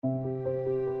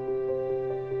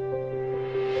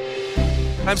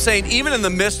I'm saying even in the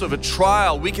midst of a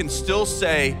trial, we can still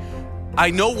say,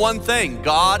 I know one thing,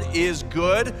 God is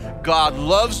good, God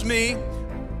loves me,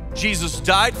 Jesus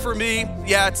died for me.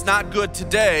 Yeah, it's not good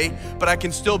today, but I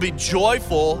can still be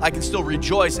joyful, I can still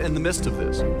rejoice in the midst of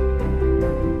this.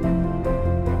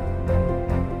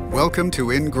 Welcome to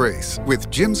In Grace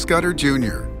with Jim Scudder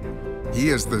Jr. He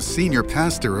is the senior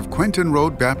pastor of Quentin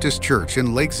Road Baptist Church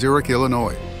in Lake Zurich,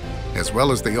 Illinois, as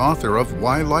well as the author of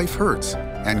Why Life Hurts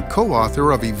and co-author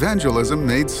of Evangelism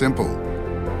Made Simple.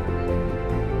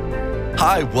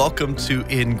 Hi, welcome to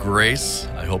In Grace.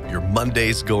 I hope your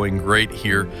Monday's going great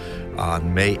here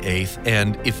on May 8th.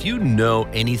 And if you know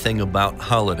anything about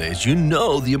holidays, you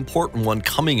know the important one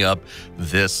coming up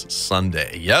this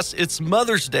Sunday. Yes, it's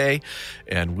Mother's Day,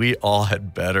 and we all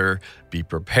had better be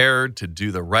prepared to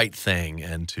do the right thing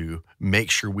and to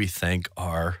make sure we thank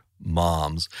our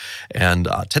moms. And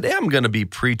today I'm going to be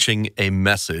preaching a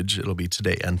message. It'll be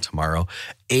today and tomorrow.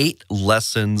 8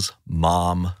 lessons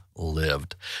Mom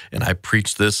lived. And I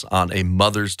preached this on a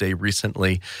Mother's Day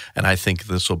recently, and I think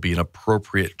this will be an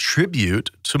appropriate tribute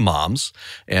to moms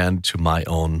and to my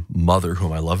own mother,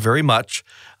 whom I love very much.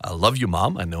 I love you,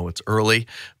 Mom. I know it's early,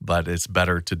 but it's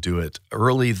better to do it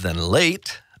early than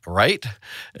late, right?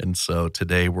 And so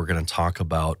today we're going to talk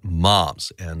about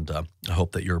moms, and I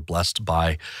hope that you're blessed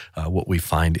by what we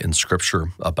find in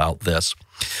Scripture about this.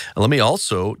 And let me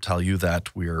also tell you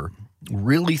that we're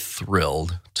really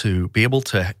thrilled to be able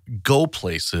to go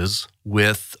places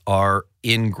with our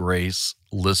In Grace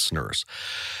listeners.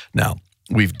 Now,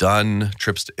 we've done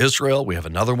trips to Israel. We have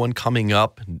another one coming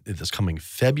up this coming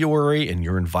February, and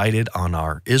you're invited on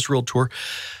our Israel tour.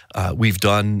 We've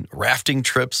done rafting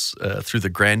trips through the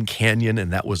Grand Canyon,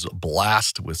 and that was a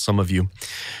blast with some of you.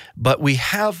 But we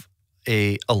have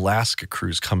a Alaska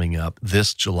cruise coming up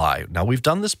this July. Now, we've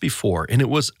done this before, and it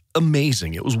was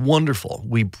amazing. It was wonderful.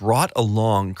 We brought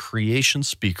along creation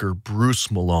speaker Bruce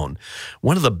Malone,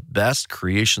 one of the best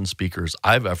creation speakers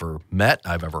I've ever met,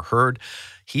 I've ever heard.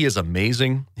 He is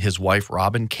amazing. His wife,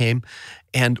 Robin, came,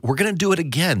 and we're going to do it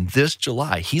again this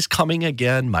July. He's coming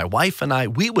again. My wife and I,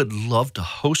 we would love to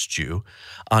host you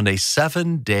on a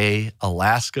 7-day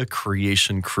Alaska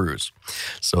creation cruise.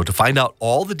 So to find out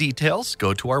all the details,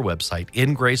 go to our website,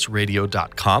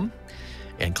 ingraceradio.com,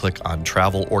 and click on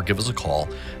travel or give us a call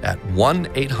at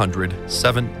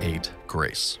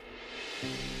 1-800-78-GRACE.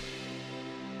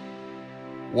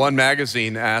 One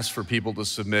magazine asked for people to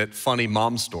submit funny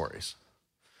mom stories.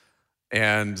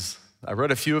 And I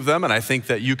read a few of them, and I think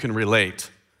that you can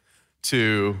relate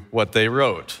to what they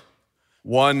wrote.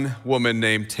 One woman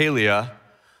named Talia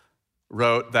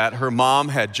wrote that her mom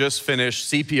had just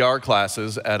finished CPR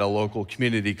classes at a local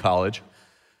community college,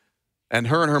 and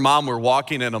her mom were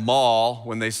walking in a mall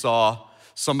when they saw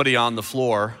somebody on the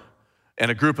floor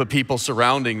and a group of people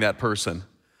surrounding that person.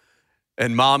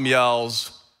 And mom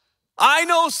yells, "I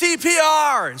know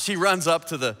CPR!" And she runs up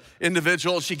to the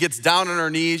individual. She gets down on her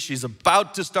knees. She's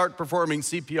about to start performing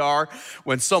CPR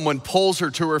when someone pulls her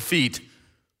to her feet.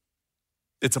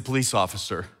 It's a police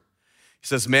officer. He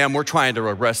says, "Ma'am, we're trying to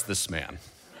arrest this man."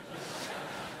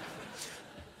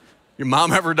 Your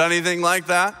mom ever done anything like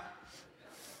that?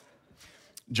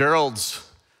 Gerald's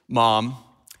mom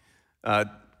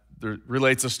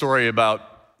relates a story about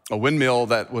a windmill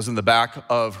that was in the back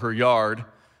of her yard,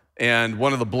 and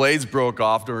one of the blades broke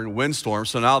off during a windstorm,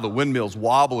 so now the windmill's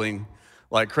wobbling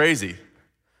like crazy.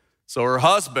 So her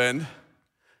husband,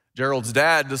 Gerald's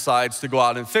dad, decides to go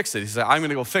out and fix it. He said, "I'm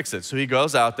gonna go fix it." So he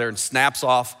goes out there and snaps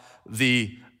off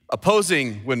the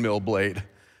opposing windmill blade,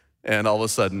 and all of a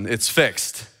sudden it's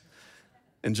fixed.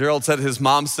 And Gerald said his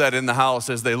mom said in the house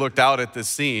as they looked out at this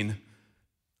scene,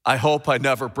 "I hope I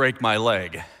never break my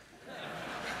leg."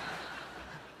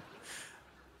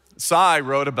 Cy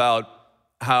wrote about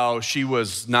how she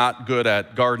was not good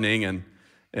at gardening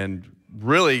and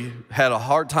really had a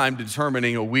hard time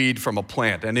determining a weed from a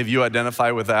plant. Any of you identify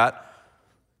with that?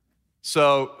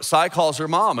 So Cy calls her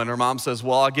mom, and her mom says,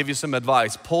 "Well, I'll give you some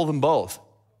advice. Pull them both.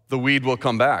 The weed will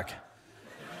come back."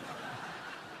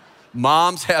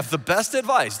 Moms have the best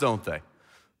advice, don't they?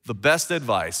 The best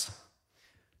advice.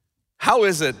 How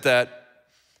is it that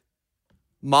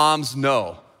moms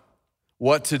know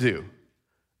what to do?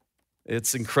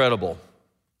 It's incredible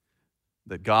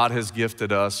that God has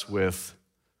gifted us with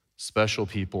special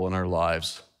people in our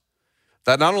lives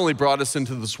that not only brought us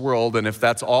into this world, and if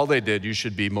that's all they did, you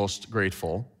should be most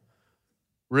grateful,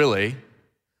 really,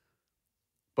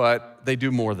 but they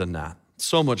do more than that,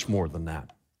 so much more than that.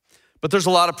 But there's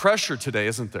a lot of pressure today,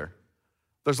 isn't there?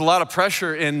 There's a lot of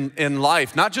pressure in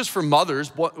life, not just for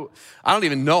mothers. I don't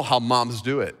even know how moms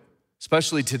do it,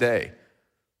 especially today.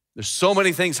 There's so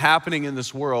many things happening in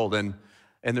this world, and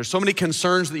and there's so many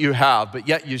concerns that you have, but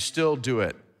yet you still do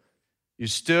it. You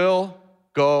still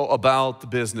go about the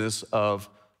business of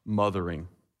mothering.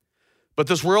 But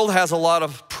this world has a lot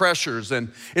of pressures,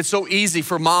 and it's so easy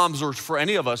for moms or for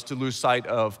any of us to lose sight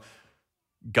of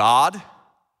God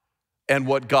and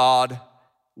what God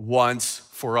wants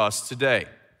for us today.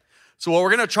 So what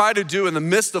we're gonna try to do in the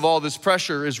midst of all this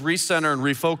pressure is recenter and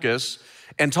refocus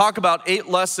and talk about 8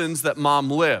 lessons that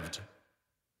mom lived.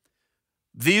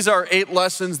 These are 8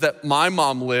 lessons that my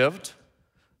mom lived,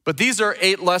 but these are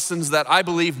 8 lessons that I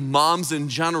believe moms in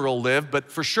general live,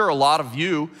 but for sure a lot of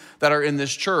you that are in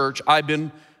this church, I've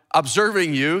been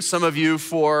observing you, some of you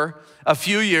for a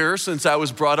few years since I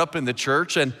was brought up in the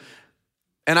church, and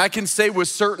I can say with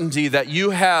certainty that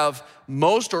you have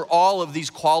most or all of these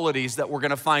qualities that we're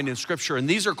gonna find in Scripture, and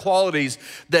these are qualities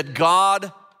that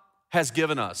God has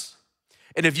given us.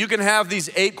 And if you can have these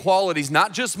 8 qualities,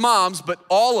 not just moms, but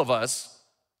all of us,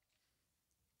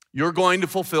 you're going to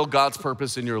fulfill God's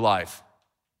purpose in your life.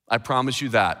 I promise you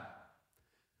that.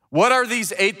 What are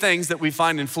these 8 things that we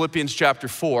find in Philippians chapter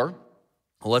 4?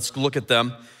 Well, let's look at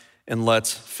them and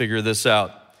let's figure this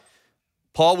out.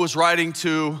 Paul was writing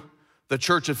to the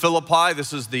church at Philippi.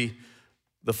 This is the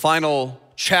final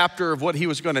chapter of what he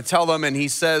was going to tell them, and he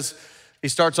starts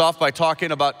off by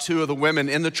talking about 2 of the women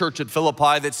in the church at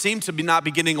Philippi that seem to be not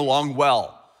be getting along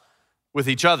well with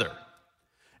each other.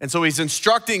 And so he's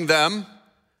instructing them,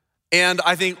 and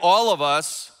I think all of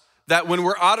us, that when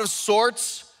we're out of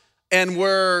sorts and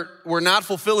we're not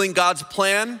fulfilling God's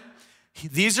plan,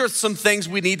 these are some things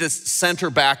we need to center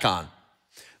back on.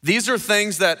 These are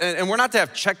things that, and we're not to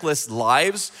have checklist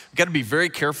lives. We've got to be very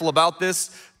careful about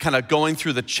this, kind of going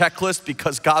through the checklist,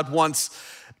 because God wants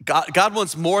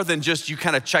more than just you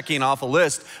kind of checking off a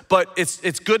list. But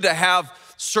it's good to have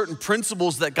certain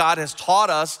principles that God has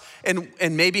taught us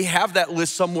and maybe have that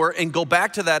list somewhere and go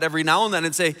back to that every now and then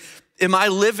and say, am I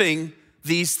living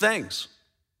these things?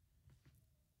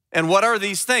 And what are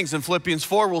these things? In Philippians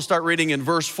 4, we'll start reading in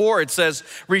verse 4. It says,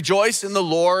 rejoice in the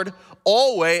Lord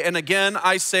always, and again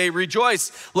I say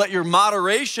rejoice. Let your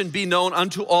moderation be known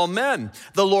unto all men.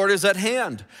 The Lord is at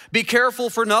hand. Be careful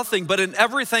for nothing, but in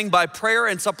everything by prayer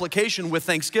and supplication with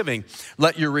thanksgiving,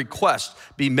 let your request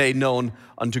be made known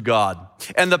unto God.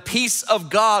 And the peace of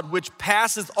God, which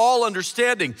passeth all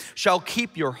understanding, shall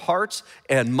keep your hearts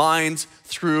and minds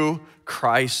through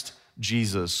Christ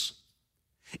Jesus.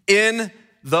 In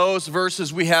those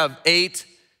verses, we have 8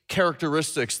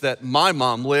 characteristics that my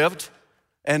mom lived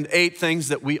and 8 things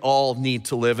that we all need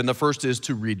to live. And the first is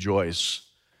to rejoice.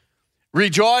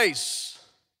 Rejoice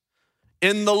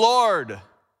in the Lord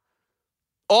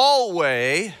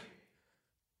always,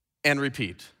 and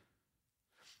repeat.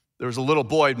 There was a little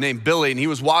boy named Billy, and he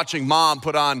was watching mom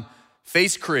put on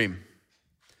face cream.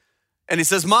 And he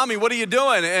says, Mommy, what are you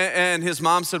doing? And his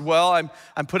mom said, well,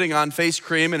 I'm putting on face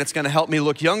cream, and it's gonna help me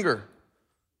look younger.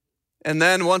 And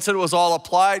then once it was all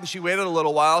applied and she waited a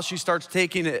little while, she starts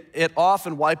taking it off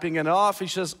and wiping it off. He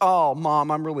says, oh,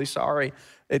 Mom, I'm really sorry.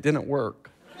 It didn't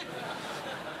work.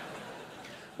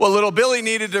 Well, little Billy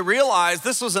needed to realize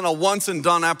this wasn't a once and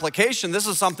done application. This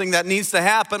is something that needs to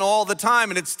happen all the time,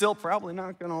 and it's still probably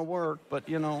not gonna work, but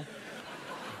you know.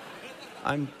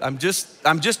 I'm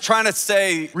just trying to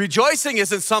say, rejoicing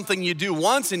isn't something you do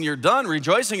once and you're done.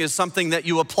 Rejoicing is something that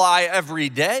you apply every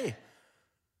day.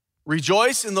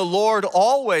 Rejoice in the Lord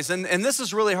always. And this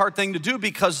is a really hard thing to do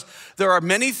because there are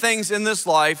many things in this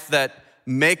life that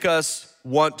make us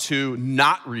want to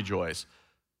not rejoice.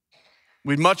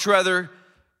 We'd much rather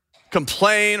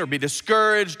complain or be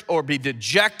discouraged or be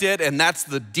dejected, and that's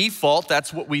the default.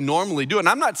 That's what we normally do. And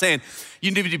I'm not saying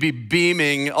you need to be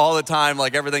beaming all the time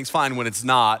like everything's fine when it's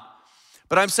not.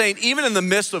 But I'm saying even in the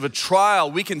midst of a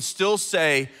trial, we can still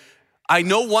say, I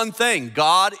know one thing,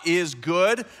 God is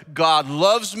good, God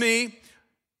loves me,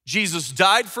 Jesus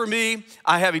died for me,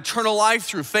 I have eternal life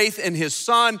through faith in his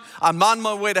son, I'm on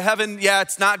my way to heaven. Yeah,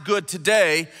 it's not good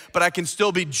today, but I can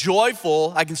still be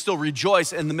joyful, I can still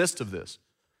rejoice in the midst of this.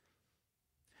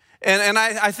 And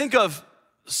I think of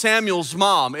Samuel's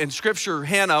mom in Scripture,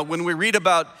 Hannah. When we read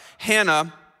about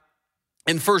Hannah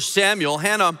in 1 Samuel,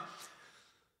 Hannah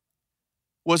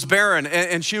was barren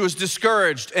and she was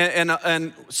discouraged,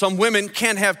 and some women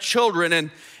can't have children.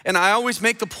 And I always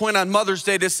make the point on Mother's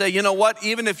Day to say, you know what,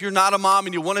 even if you're not a mom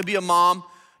and you want to be a mom,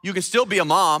 you can still be a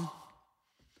mom.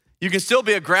 You can still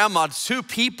be a grandma to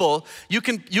people. You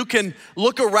can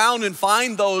look around and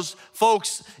find those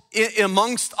folks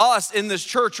amongst us in this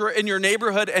church or in your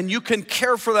neighborhood, and you can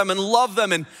care for them and love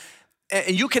them, and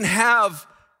you can have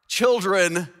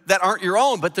children that aren't your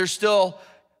own, but they're still,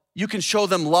 you can show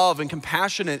them love and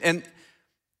compassion, and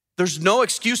there's no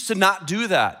excuse to not do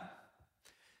that.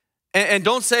 And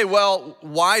don't say, well,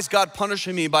 why is God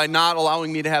punishing me by not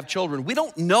allowing me to have children? We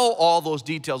don't know all those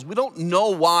details. We don't know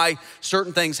why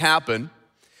certain things happen.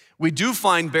 We do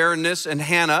find barrenness in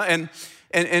Hannah,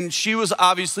 and she was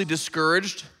obviously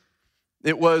discouraged.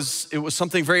 It was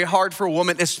something very hard for a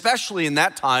woman, especially in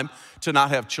that time, to not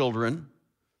have children.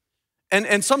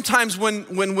 And sometimes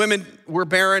when women were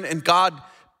barren and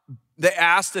they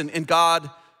asked and God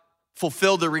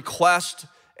fulfilled the request,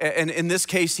 and in this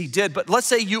case he did. But let's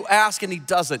say you ask and he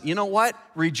doesn't. You know what?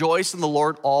 Rejoice in the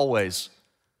Lord always.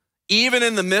 Even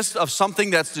in the midst of something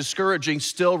that's discouraging,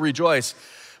 still rejoice.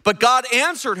 But God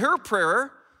answered her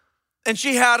prayer, and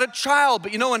she had a child.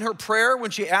 But in her prayer,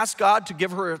 when she asked God to give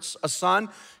her a son,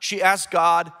 she asked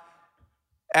God,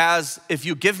 as if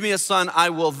you give me a son,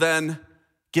 I will then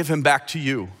give him back to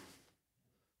you.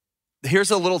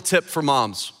 Here's a little tip for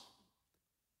moms.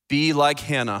 Be like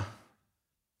Hannah.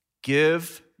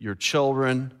 Give your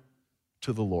children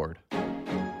to the Lord.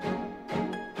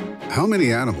 How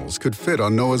many animals could fit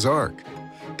on Noah's Ark?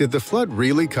 Did the flood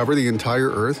really cover the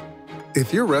entire earth?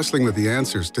 If you're wrestling with the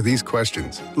answers to these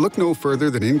questions, look no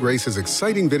further than In Grace's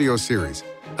exciting video series,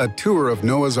 A Tour of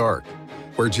Noah's Ark,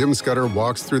 where Jim Scudder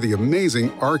walks through the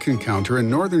amazing Ark encounter in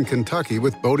northern Kentucky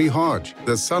with Bodie Hodge,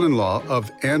 the son-in-law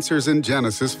of Answers in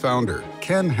Genesis founder,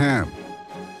 Ken Ham.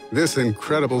 This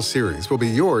incredible series will be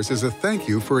yours as a thank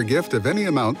you for a gift of any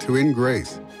amount to In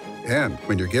Grace. And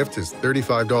when your gift is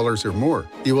 $35 or more,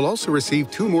 you will also receive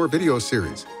 2 more video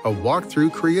series, A Walk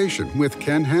Through Creation with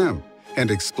Ken Ham, and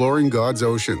Exploring God's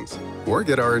Oceans. Or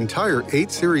get our entire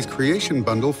 8-series creation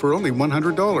bundle for only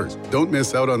 $100. Don't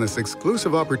miss out on this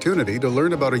exclusive opportunity to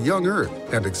learn about a young earth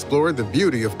and explore the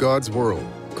beauty of God's world.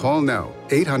 Call now,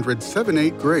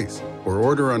 800-78-GRACE, or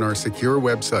order on our secure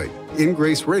website,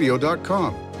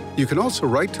 ingraceradio.com. You can also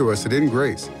write to us at In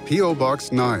Grace, P.O.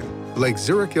 Box 9, Lake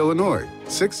Zurich, Illinois,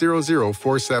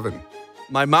 60047.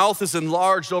 My mouth is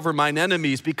enlarged over mine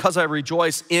enemies because I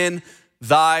rejoice in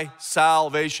thy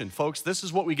salvation. Folks, this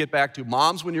is what we get back to.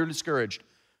 Moms, when you're discouraged,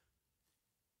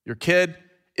 your kid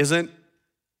isn't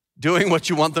doing what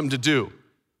you want them to do,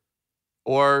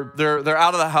 or they're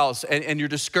out of the house and you're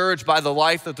discouraged by the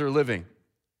life that they're living.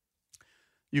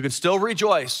 You can still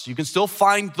rejoice. You can still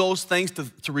find those things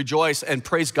to rejoice and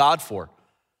praise God for.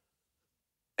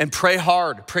 And pray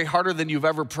hard. Pray harder than you've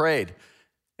ever prayed.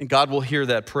 And God will hear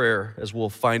that prayer, as we'll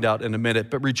find out in a minute.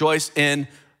 But rejoice in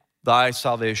thy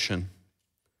salvation.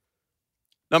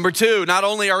 Number 2, not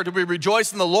only are we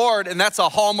rejoice in the Lord, and that's a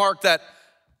hallmark that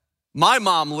my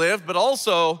mom lived, but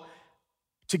also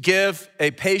to give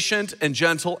a patient and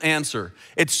gentle answer.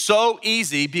 It's so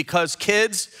easy because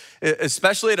kids,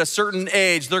 especially at a certain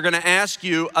age, they're gonna ask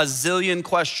you a zillion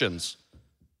questions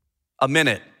a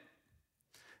minute.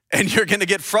 And you're gonna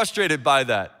get frustrated by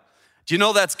that. Do you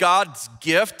know that's God's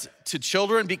gift to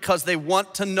children? Because they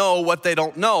want to know what they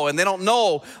don't know. And they don't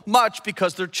know much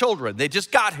because they're children. They just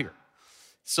got here.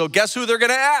 So guess who they're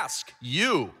gonna ask?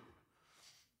 You.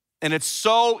 And it's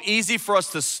so easy for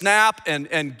us to snap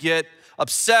and get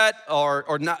upset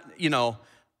or not,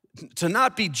 to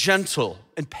not be gentle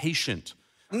and patient.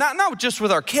 Not just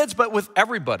with our kids, but with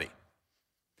everybody.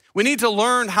 We need to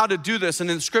learn how to do this. And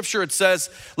in Scripture it says,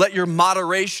 let your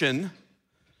moderation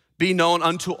be known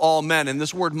unto all men. And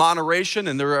this word moderation,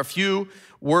 and there are a few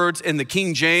words in the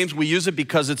King James, we use it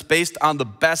because it's based on the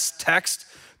best text,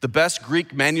 the best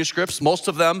Greek manuscripts. Most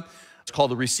of them, it's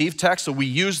called the received text, so we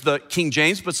use the King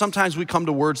James, but sometimes we come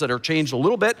to words that are changed a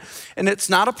little bit, and it's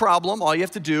not a problem. All you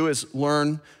have to do is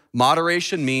learn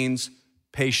moderation means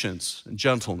patience and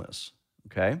gentleness,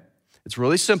 okay? It's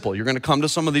really simple. You're gonna come to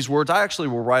some of these words. I actually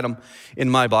will write them in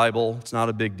my Bible. It's not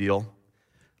a big deal.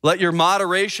 Let your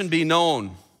moderation be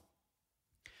known.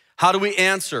 How do we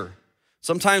answer?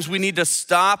 Sometimes we need to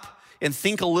stop and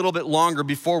think a little bit longer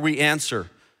before we answer.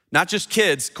 Not just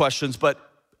kids' questions,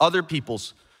 but other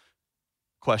people's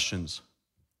questions.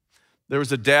 There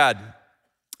was a dad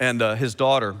and his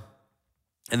daughter,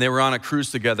 and they were on a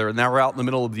cruise together, and they were out in the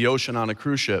middle of the ocean on a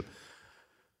cruise ship.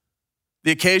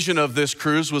 The occasion of this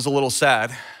cruise was a little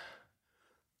sad.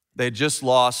 They had just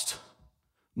lost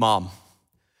mom.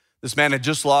 This man had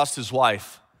just lost his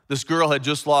wife. This girl had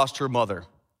just lost her mother.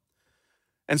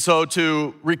 And so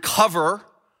to recover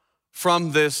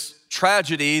from this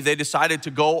tragedy, they decided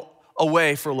to go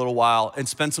away for a little while and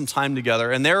spend some time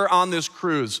together. And they were on this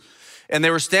cruise, and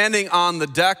they were standing on the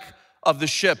deck of the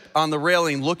ship, on the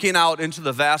railing, looking out into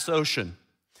the vast ocean.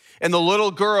 And the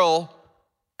little girl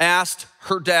asked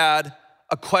her dad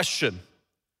a question,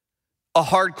 a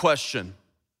hard question,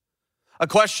 a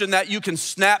question that you can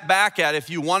snap back at if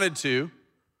you wanted to,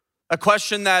 a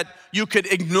question that you could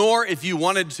ignore if you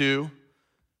wanted to,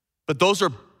 but those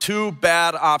are two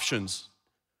bad options.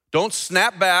 Don't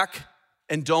snap back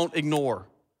and don't ignore.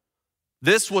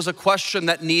 This was a question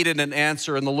that needed an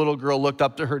answer, and the little girl looked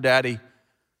up to her daddy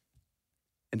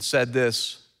and said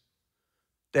this,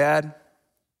 Dad,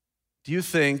 do you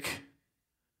think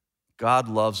God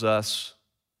loves us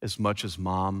as much as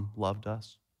Mom loved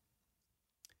us?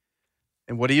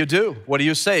 And what do you do? What do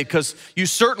you say? Because you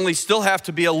certainly still have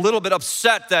to be a little bit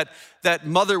upset that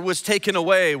mother was taken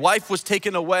away, wife was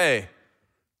taken away.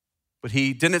 But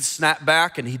he didn't snap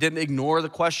back and he didn't ignore the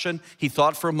question. He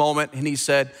thought for a moment and he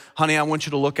said, honey, I want you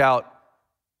to look out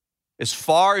as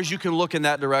far as you can look in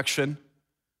that direction.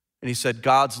 And he said,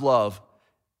 God's love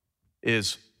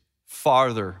is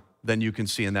farther than you can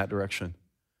see in that direction.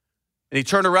 And he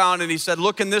turned around and he said,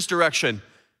 look in this direction,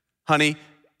 honey.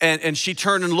 And she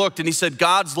turned and looked and he said,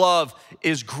 God's love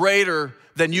is greater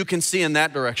than you can see in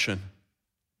that direction.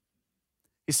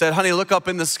 He said, honey, look up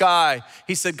in the sky.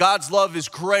 He said, God's love is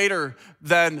greater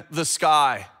than the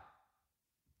sky.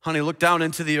 Honey, look down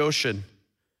into the ocean.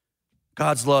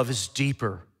 God's love is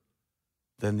deeper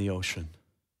than the ocean.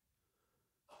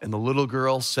 And the little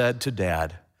girl said to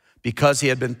Dad, because he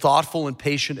had been thoughtful and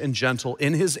patient and gentle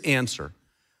in his answer,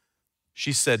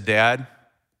 she said, Dad,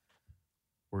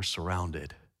 we're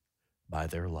surrounded by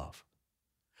their love.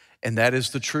 And that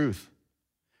is the truth.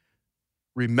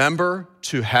 Remember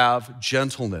to have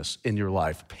gentleness in your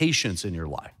life, patience in your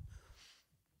life.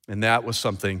 And that was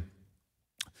something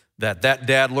that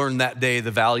dad learned that day,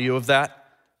 the value of that.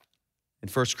 In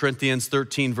 1 Corinthians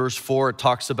 13, verse 4, it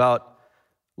talks about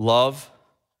love.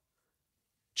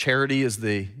 Charity is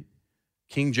the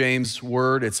King James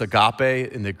word. It's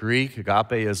agape in the Greek.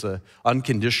 Agape is an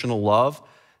unconditional love.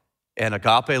 And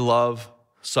agape love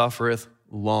suffereth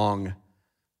long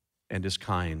and is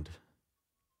kind.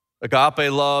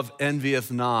 Agape love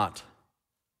envieth not.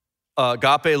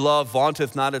 Agape love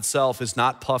vaunteth not itself, is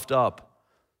not puffed up.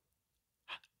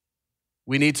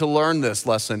 We need to learn this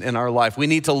lesson in our life. We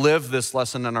need to live this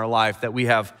lesson in our life, that we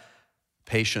have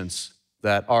patience,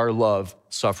 that our love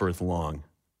suffereth long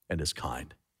and is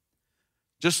kind.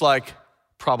 Just like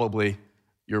probably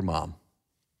your mom.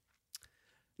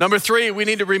 Number 3, we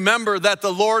need to remember that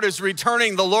the Lord is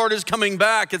returning. The Lord is coming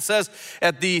back. It says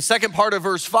at the second part of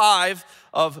verse 5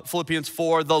 of Philippians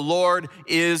 4, the Lord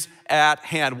is at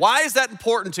hand. Why is that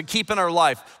important to keep in our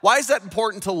life? Why is that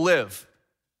important to live?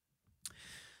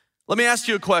 Let me ask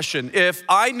you a question. If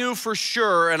I knew for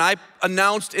sure, and I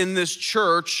announced in this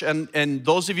church, and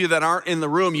those of you that aren't in the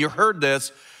room, you heard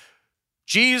this,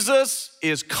 Jesus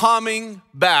is coming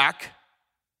back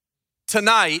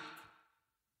tonight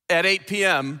at 8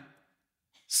 p.m.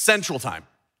 Central Time.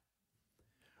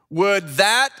 Would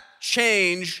that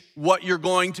change what you're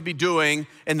going to be doing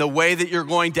and the way that you're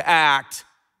going to act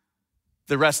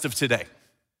the rest of today?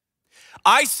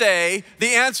 I say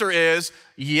the answer is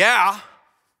yeah.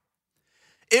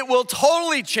 It will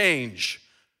totally change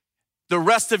the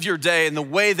rest of your day and the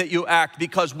way that you act,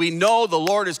 because we know the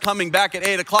Lord is coming back at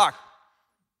 8 o'clock.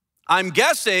 I'm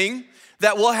guessing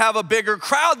that we'll have a bigger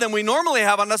crowd than we normally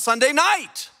have on a Sunday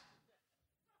night.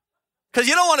 Because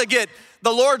you don't want to get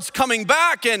the Lord's coming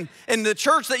back and the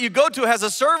church that you go to has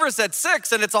a service at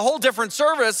 6 and it's a whole different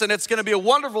service and it's going to be a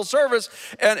wonderful service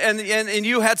and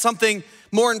you had something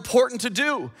more important to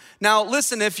do. Now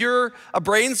listen, if you're a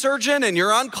brain surgeon and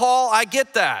you're on call, I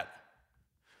get that.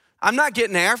 I'm not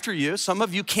getting after you. Some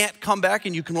of you can't come back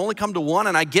and you can only come to one,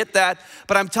 and I get that.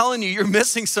 But I'm telling you, you're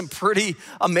missing some pretty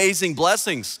amazing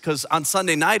blessings, because on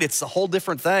Sunday night, it's a whole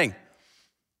different thing.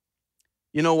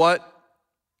 You know what?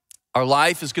 Our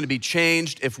life is going to be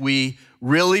changed if we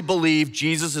really believe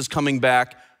Jesus is coming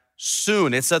back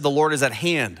soon. It said the Lord is at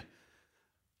hand.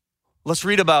 Let's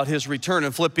read about his return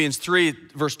in Philippians 3,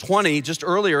 verse 20. Just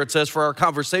earlier, it says, for our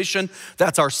conversation,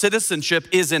 that's our citizenship,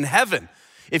 is in heaven.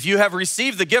 If you have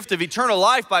received the gift of eternal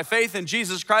life by faith in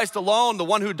Jesus Christ alone, the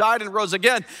one who died and rose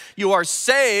again, you are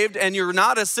saved, and you're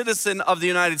not a citizen of the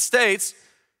United States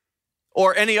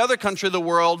or any other country of the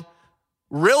world.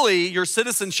 Really, your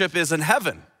citizenship is in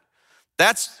heaven.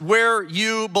 That's where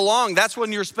you belong. That's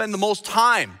when you spend the most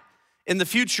time in the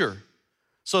future.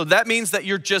 So that means that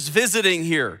you're just visiting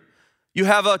here. You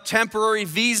have a temporary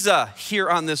visa here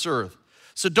on this earth.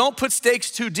 So don't put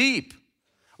stakes too deep.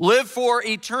 Live for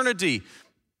eternity.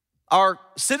 Our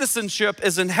citizenship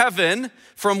is in heaven,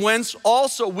 from whence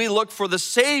also we look for the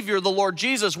Savior, the Lord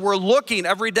Jesus. We're looking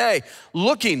every day,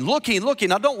 looking.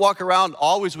 Now don't walk around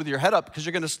always with your head up, because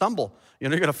you're going to stumble. You're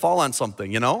going to fall on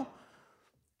something,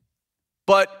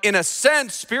 But in a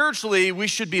sense, spiritually, we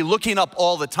should be looking up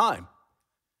all the time,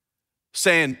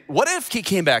 saying, what if he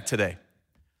came back today?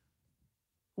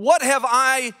 What have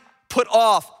I put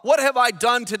off? What have I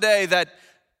done today that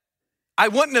I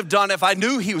wouldn't have done if I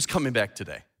knew he was coming back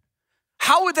today?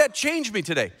 How would that change me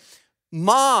today?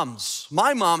 Moms,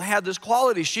 my mom had this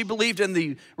quality. She believed in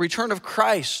the return of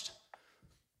Christ.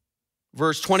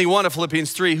 Verse 21 of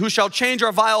Philippians 3, who shall change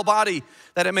our vile body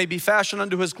that it may be fashioned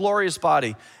unto his glorious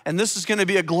body. And this is going to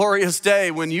be a glorious day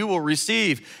when you will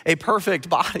receive a perfect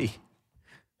body.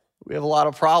 We have a lot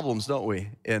of problems, don't we,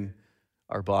 in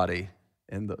our body.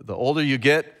 And the older you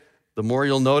get, the more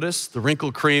you'll notice. The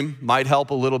wrinkle cream might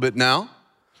help a little bit now,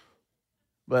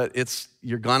 but it's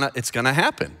gonna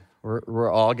happen. We're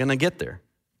all gonna get there.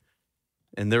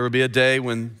 And there will be a day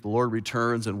when the Lord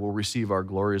returns and we'll receive our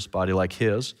glorious body like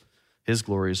his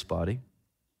glorious body.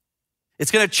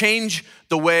 It's gonna change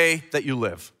the way that you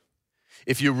live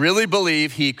if you really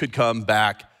believe he could come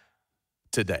back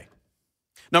today.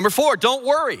 Number 4, don't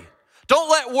worry. Don't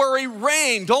let worry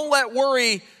reign. Don't let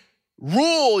worry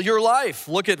rule your life.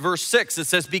 Look at verse 6. It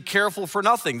says, be careful for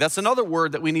nothing. That's another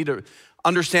word that we need to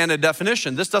understand a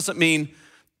definition. This doesn't mean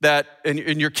that, and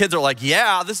your kids are like,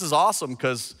 yeah, this is awesome,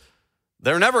 because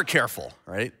they're never careful,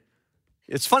 right?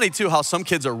 It's funny too how some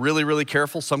kids are really, really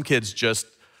careful. Some kids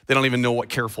they don't even know what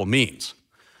careful means.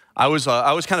 I was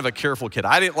kind of a careful kid.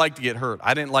 I didn't like to get hurt.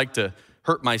 I didn't like to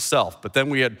hurt myself. But then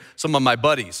we had some of my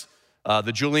buddies.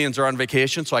 The Julians are on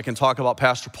vacation, so I can talk about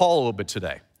Pastor Paul a little bit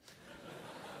today.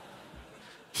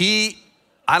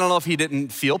 I don't know if he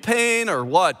didn't feel pain or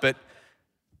what, but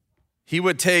he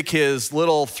would take his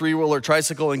little 3-wheeler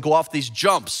tricycle and go off these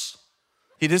jumps.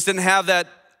 He just didn't have that.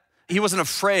 He wasn't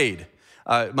afraid.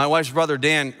 My wife's brother,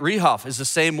 Dan Rehoff, is the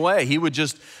same way. He would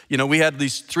just, we had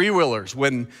these 3-wheelers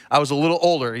when I was a little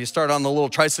older. You start on the little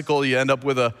tricycle, you end up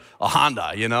with a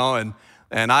Honda,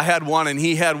 and I had one and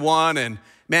he had one, and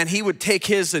man, he would take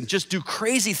his and just do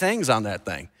crazy things on that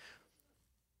thing.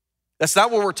 That's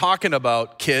not what we're talking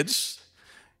about, kids.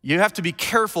 You have to be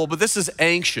careful, but this is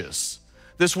anxious.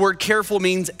 This word careful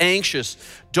means anxious.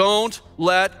 Don't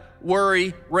let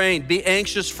worry reign. Be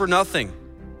anxious for nothing.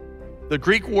 The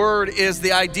Greek word is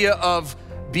the idea of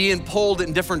being pulled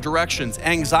in different directions,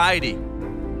 anxiety.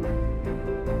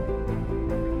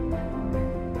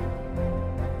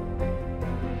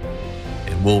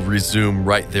 And we'll resume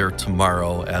right there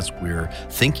tomorrow as we're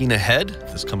thinking ahead.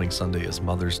 This coming Sunday is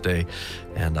Mother's Day,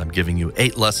 and I'm giving you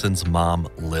 8 lessons Mom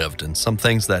lived, and some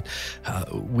things that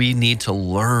we need to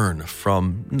learn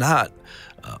from not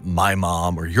my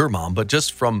mom or your mom, but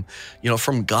just from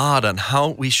God on how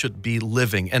we should be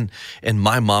living. And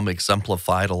my mom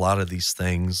exemplified a lot of these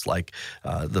things, like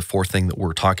the 4th thing that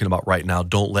we're talking about right now,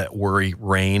 don't let worry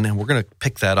reign. And we're going to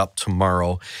pick that up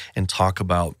tomorrow and talk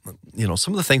about,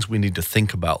 some of the things we need to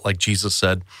think about. Like Jesus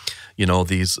said,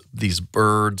 these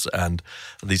birds and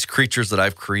these creatures that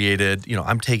I've created,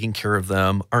 I'm taking care of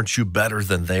them. Aren't you better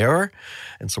than they are?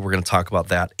 And so we're going to talk about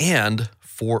that and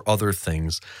 4 other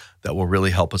things that will really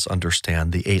help us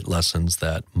understand the 8 lessons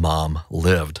that Mom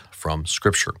lived from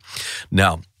Scripture.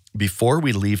 Now, before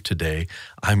we leave today,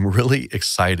 I'm really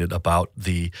excited about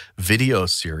the video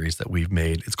series that we've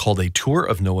made. It's called A Tour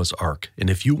of Noah's Ark. And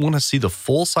if you want to see the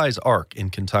full-size ark in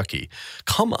Kentucky,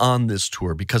 come on this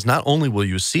tour, because not only will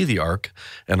you see the ark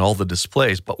and all the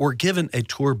displays, but we're given a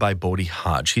tour by Bodie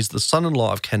Hodge. He's the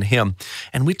son-in-law of Ken Ham.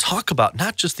 And we talk about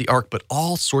not just the ark, but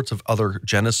all sorts of other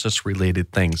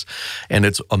Genesis-related things. And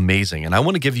it's amazing. And I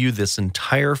want to give you this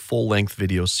entire full-length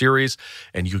video series,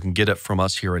 and you can get it from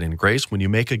us here at In Grace when you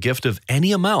make a gift of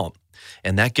any amount.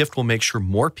 And that gift will make sure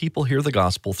more people hear the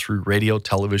gospel through radio,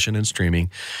 television, and streaming.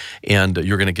 And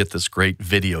you're going to get this great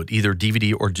video, either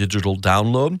DVD or digital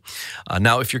download.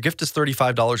 Now, if your gift is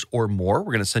 $35 or more,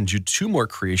 we're going to send you 2 more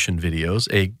creation videos,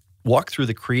 a walk through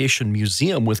the Creation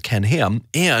Museum with Ken Ham,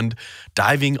 and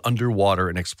diving underwater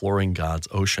and exploring God's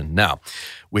ocean. Now,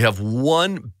 we have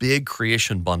one big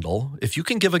creation bundle. If you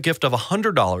can give a gift of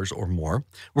 $100 or more,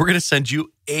 we're going to send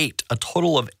you a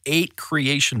total of 8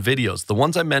 creation videos. The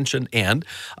ones I mentioned, and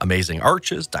amazing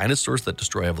arches, dinosaurs that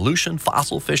destroy evolution,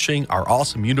 fossil fishing, our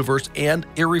awesome universe, and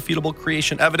irrefutable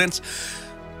creation evidence.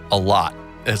 A lot.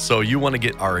 And so you want to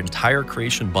get our entire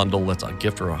creation bundle. That's a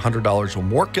gift for $100 or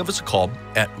more. Give us a call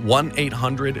at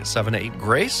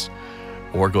 1-800-78-GRACE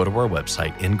or go to our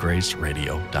website,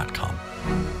 ingraceradio.com.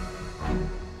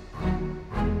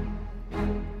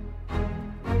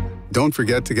 Don't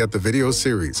forget to get the video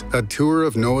series, A Tour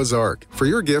of Noah's Ark, for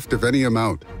your gift of any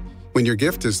amount. When your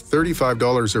gift is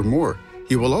 $35 or more,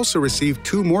 you will also receive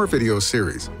 2 more video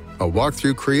series, A Walk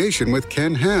Through Creation with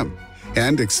Ken Ham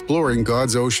and Exploring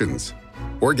God's Oceans.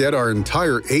 Or get our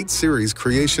entire 8-series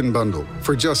creation bundle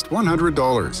for just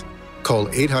 $100. Call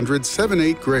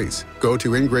 800-78-GRACE, go to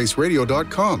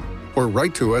ingraceradio.com, or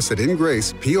write to us at In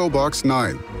Grace, P.O. Box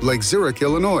 9, Lake Zurich,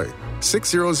 Illinois,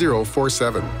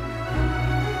 60047.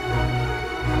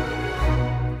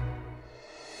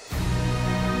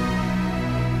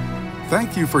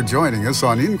 Thank you for joining us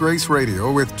on In Grace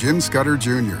Radio with Jim Scudder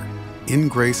Jr. In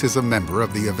Grace is a member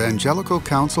of the Evangelical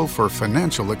Council for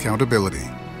Financial Accountability.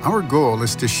 Our goal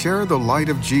is to share the light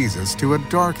of Jesus to a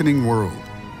darkening world,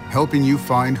 helping you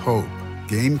find hope,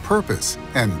 gain purpose,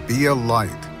 and be a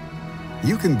light.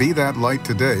 You can be that light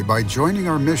today by joining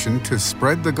our mission to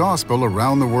spread the gospel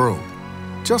around the world.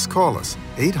 Just call us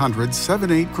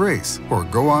 800-78-GRACE or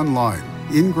go online,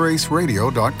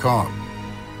 ingraceradio.com.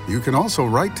 You can also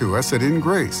write to us at In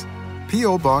Grace,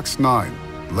 P.O. Box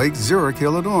 9, Lake Zurich,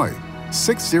 Illinois,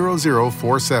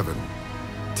 60047.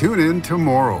 Tune in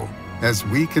tomorrow as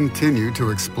we continue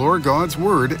to explore God's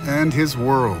Word and His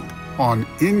world on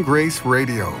In Grace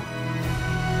Radio.